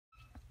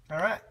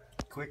Alright,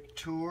 quick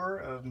tour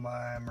of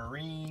my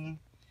Marine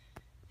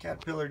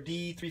Caterpillar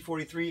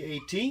D343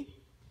 AT. Trying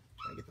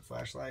to get the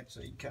flashlight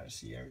so you can kind of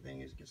see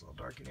everything as it gets a little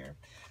dark in here.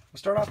 I'll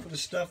start off with the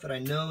stuff that I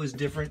know is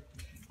different,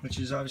 which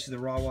is obviously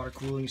the raw water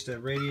cooling instead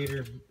of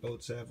radiator.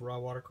 Boats have raw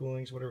water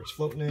coolings, whatever it's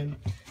floating in.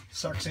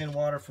 Sucks in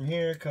water from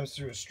here, comes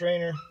through a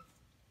strainer,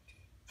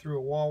 through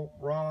a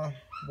raw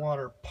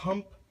water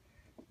pump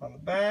on the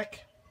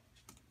back,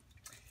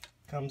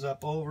 comes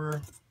up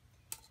over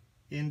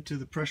into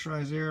the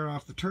pressurized air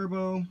off the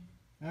turbo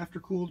after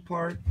cooled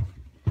part.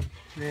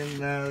 Then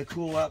the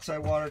cool outside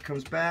water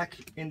comes back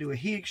into a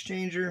heat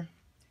exchanger,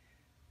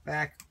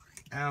 back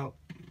out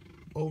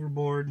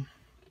overboard.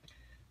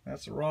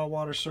 That's the raw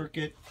water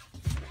circuit.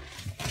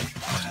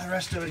 The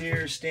rest of it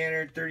here is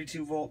standard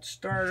 32-volt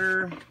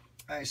starter.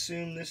 I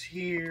assume this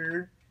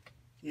here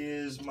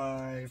is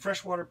my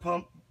freshwater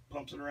pump,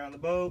 pumps it around the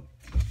boat.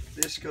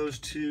 This goes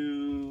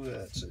to,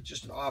 it's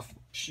just an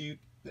offshoot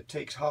that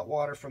takes hot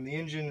water from the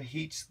engine,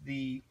 heats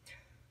the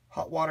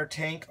hot water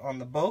tank on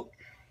the boat.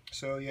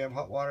 So you have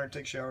hot water,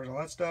 take showers, all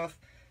that stuff.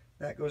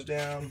 That goes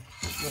down,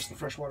 the rest of the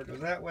fresh water goes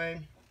that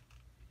way.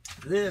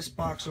 This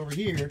box over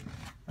here,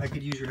 I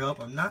could use your help.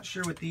 I'm not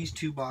sure what these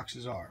two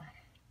boxes are.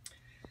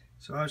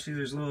 So obviously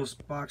there's a little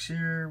box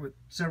here with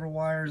several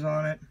wires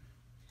on it.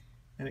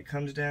 And it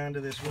comes down to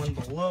this one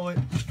below it.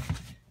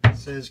 It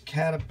says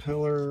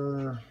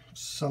Caterpillar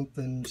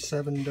something,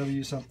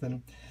 7W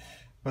something.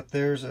 But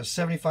there's a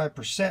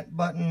 75%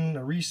 button,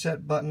 a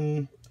reset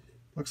button,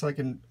 looks like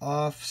an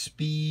off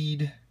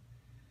speed,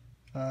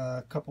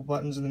 a couple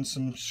buttons, and then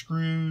some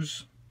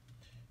screws,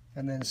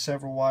 and then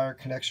several wire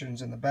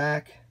connections in the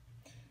back.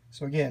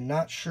 So again,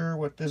 not sure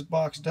what this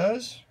box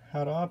does,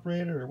 how to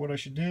operate it, or what I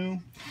should do.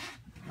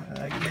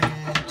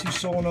 Again, two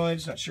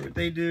solenoids, not sure what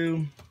they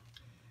do.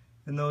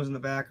 And those in the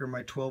back are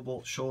my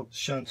 12-volt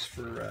shunts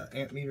for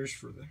amp meters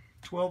for the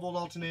 12-volt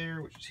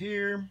alternator, which is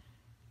here.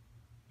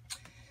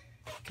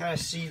 Kind of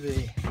see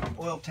the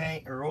oil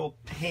tank or oil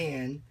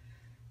pan.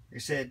 Like I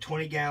said,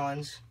 20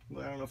 gallons.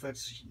 Well, I don't know if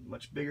that's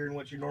much bigger than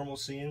what you're normal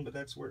seeing, but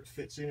that's where it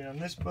fits in on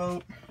this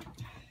boat.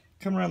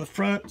 Come around the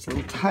front, it's a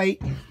little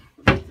tight.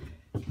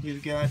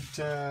 You've got,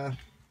 like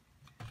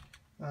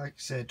I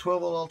said,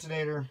 12-volt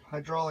alternator,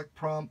 hydraulic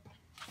pump,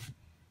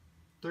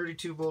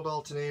 32-volt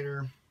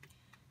alternator,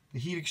 the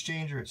heat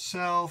exchanger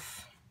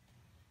itself,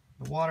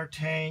 the water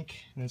tank,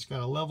 and it's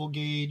got a level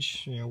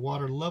gauge,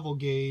 water level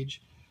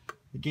gauge.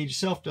 The gauge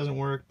itself doesn't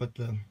work, but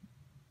the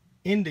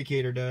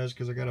indicator does,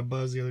 because I got a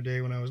buzz the other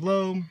day when I was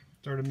low.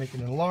 Started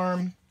making an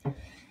alarm.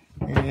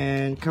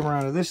 And come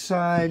around to this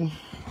side.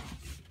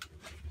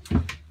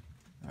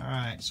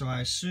 Alright, so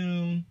I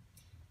assume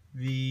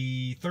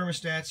the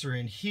thermostats are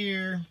in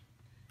here.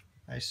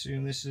 I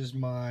assume this is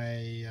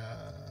my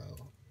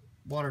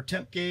water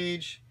temp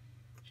gauge.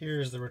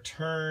 Here's the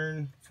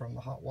return from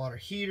the hot water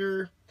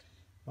heater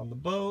on the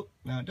boat.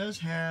 Now it does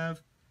have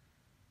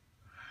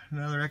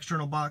another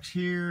external box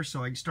here,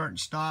 so I can start and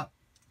stop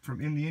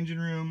from in the engine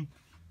room.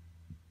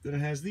 Then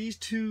it has these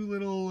two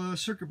little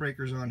circuit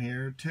breakers on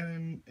here,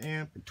 10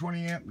 amp and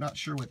 20 amp, not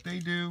sure what they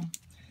do.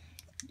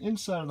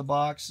 Inside of the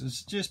box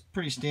is just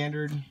pretty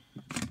standard.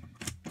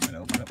 I'm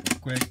gonna open it up real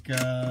quick.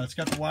 It's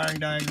got the wiring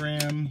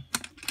diagram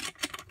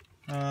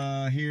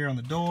here on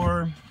the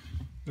door.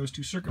 Those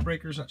two circuit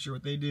breakers, not sure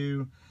what they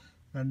do.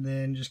 And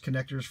then just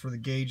connectors for the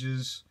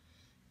gauges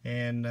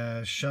and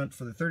shunt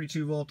for the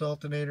 32-volt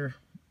alternator.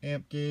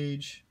 Amp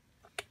gauge.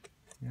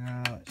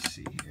 Let's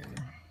see here.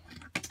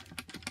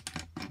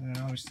 And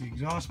obviously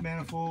exhaust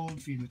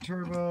manifold, feeding the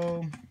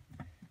turbo.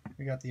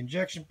 We got the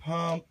injection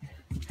pump,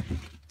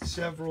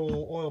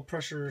 several oil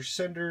pressure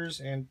senders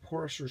and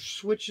pressure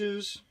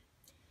switches.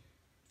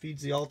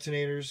 Feeds the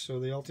alternators, so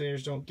the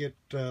alternators don't get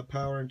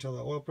power until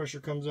the oil pressure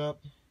comes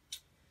up.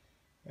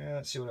 And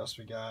let's see what else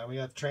we got. We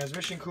got the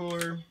transmission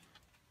cooler.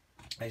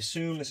 I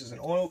assume this is an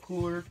oil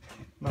cooler.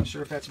 I'm not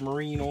sure if that's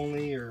marine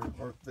only or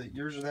if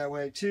yours are that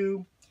way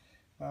too.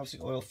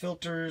 Obviously oil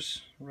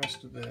filters,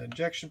 rest of the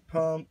injection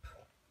pump,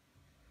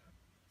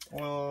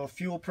 oil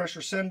fuel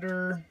pressure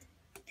sender,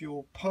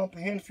 fuel pump,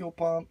 hand fuel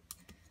pump,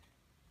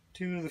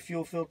 two of the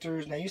fuel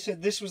filters. Now you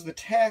said this was the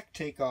tack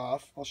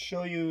takeoff. I'll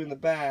show you in the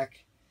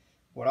back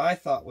what I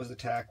thought was the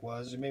tack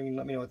was. Maybe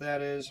let me know what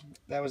that is.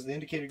 That was the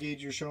indicator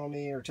gauge you're showing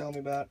me or telling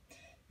me about.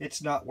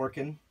 It's not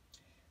working.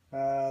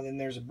 Then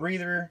there's a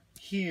breather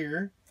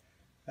here.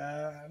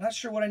 Not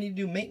sure what I need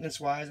to do maintenance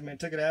wise. I mean, I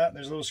took it out.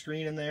 There's a little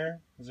screen in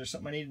there. Is there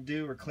something I need to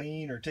do or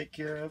clean or take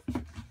care of?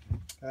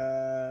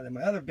 Then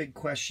my other big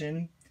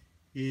question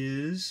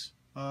is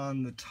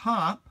on the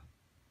top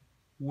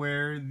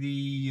where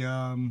the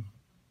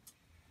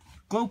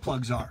glow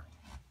plugs are.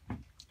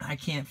 I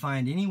can't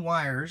find any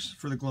wires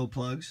for the glow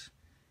plugs,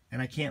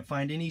 and I can't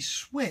find any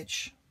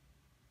switch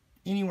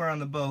anywhere on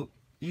the boat,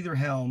 either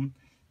helm,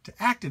 to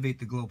activate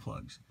the glow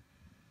plugs.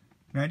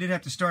 Now I did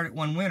have to start it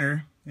one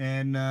winter,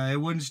 and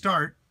it wouldn't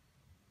start.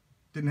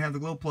 Didn't have the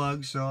glow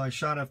plug, so I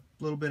shot a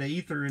little bit of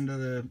ether into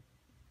the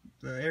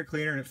air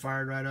cleaner, and it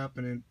fired right up,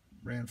 and it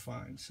ran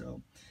fine.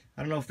 So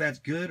I don't know if that's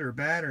good or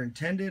bad or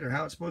intended or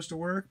how it's supposed to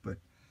work, but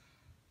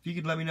if you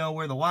could let me know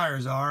where the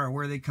wires are or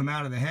where they come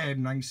out of the head,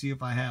 and I can see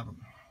if I have them.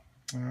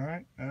 All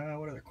right,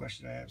 what other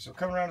question I have? So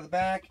coming around to the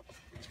back,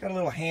 it's got a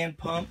little hand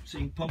pump, so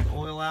you can pump the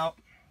oil out,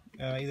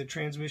 either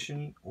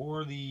transmission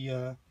or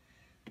the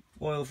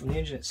oil from the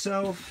engine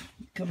itself.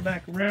 Come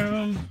back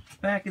around,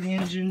 back of the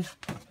engine.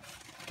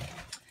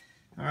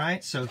 All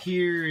right, so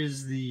here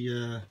is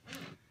the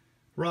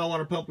raw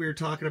water pump we were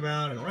talking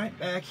about, and right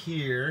back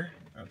here,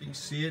 I don't know if you can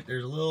see it,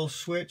 there's a little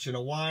switch and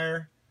a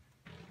wire.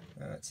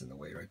 That's in the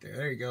way right there.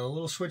 There you go, a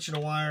little switch and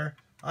a wire.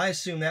 I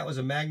assume that was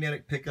a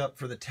magnetic pickup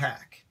for the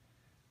tach.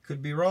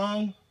 Could be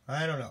wrong,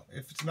 I don't know.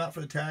 If it's not for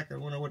the tach, I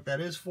wonder what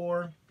that is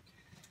for.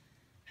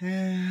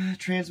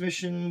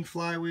 Transmission,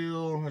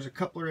 flywheel, there's a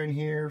coupler in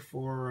here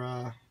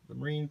for the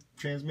marine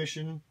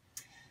transmission.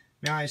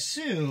 Now I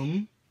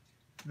assume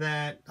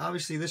that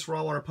obviously this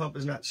raw water pump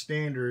is not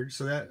standard,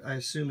 so that I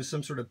assume is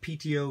some sort of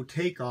PTO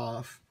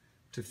takeoff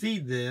to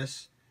feed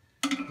this.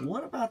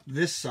 What about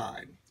this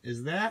side?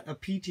 Is that a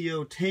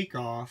PTO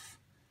takeoff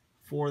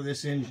for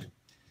this engine?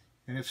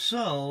 And if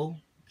so,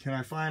 can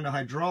I find a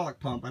hydraulic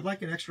pump? I'd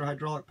like an extra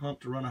hydraulic pump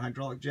to run a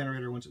hydraulic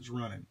generator once it's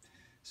running.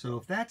 So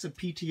if that's a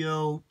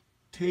PTO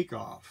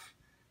takeoff,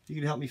 if you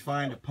could help me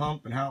find a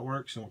pump and how it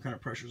works and what kind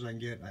of pressures I can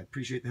get, I'd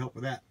appreciate the help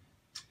with that.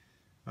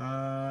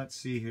 Let's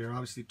see here.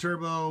 Obviously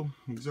turbo,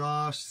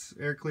 exhaust,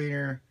 air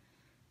cleaner,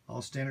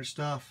 all standard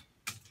stuff.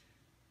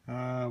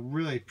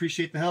 Really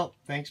appreciate the help.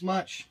 Thanks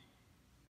much.